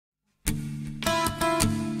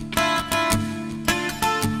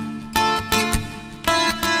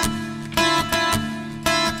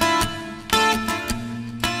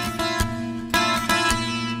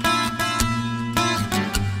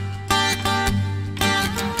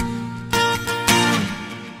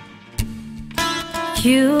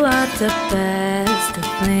You are the best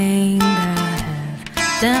thing I have,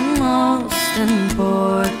 the most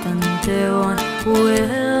important, the one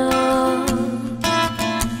will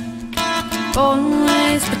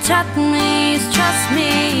always protect me, trust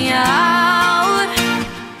me out.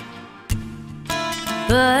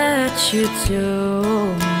 But you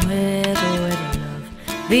do it with love,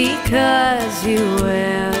 because you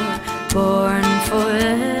were born for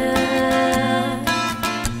it.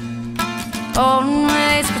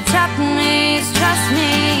 Always protect me, trust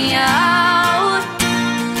me out.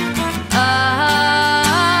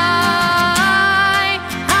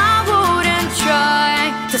 I wouldn't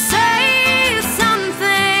try to say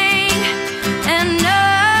something and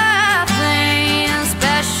nothing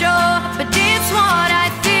special, but it's what I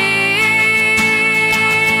think.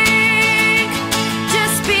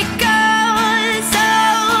 Just because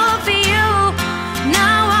of you,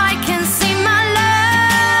 now I can see my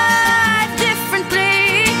life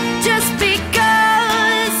differently. Just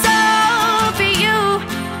because of you,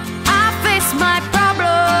 I face my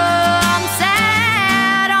problems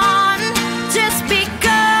head on. Just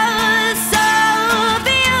because of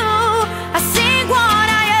you, I see what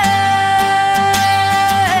I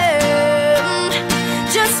am.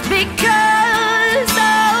 Just because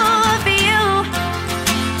of you,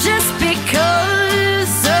 just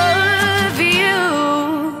because of you,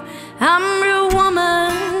 I'm a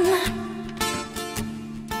woman.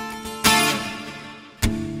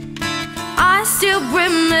 I still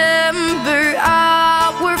remember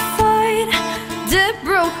our fight, the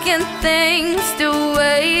broken things, the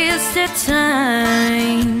wasted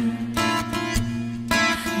time,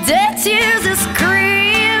 the tears, the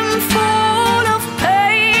scream full of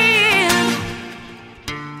pain.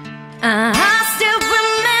 I still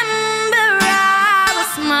remember our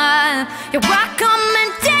smile, your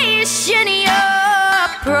recommendation, your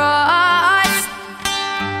price,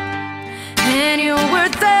 and you were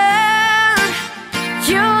there,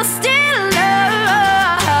 you're still alive.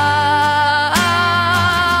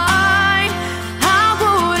 I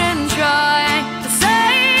wouldn't try to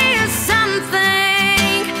say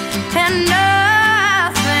something and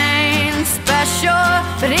nothing special,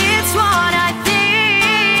 but it's what I think.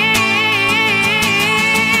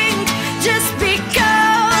 Just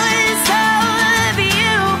because of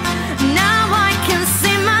you, now I can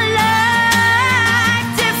see my life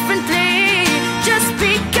differently. Just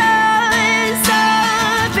because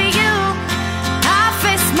of you, I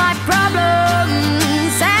face my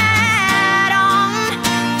problems head on.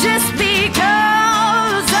 Just because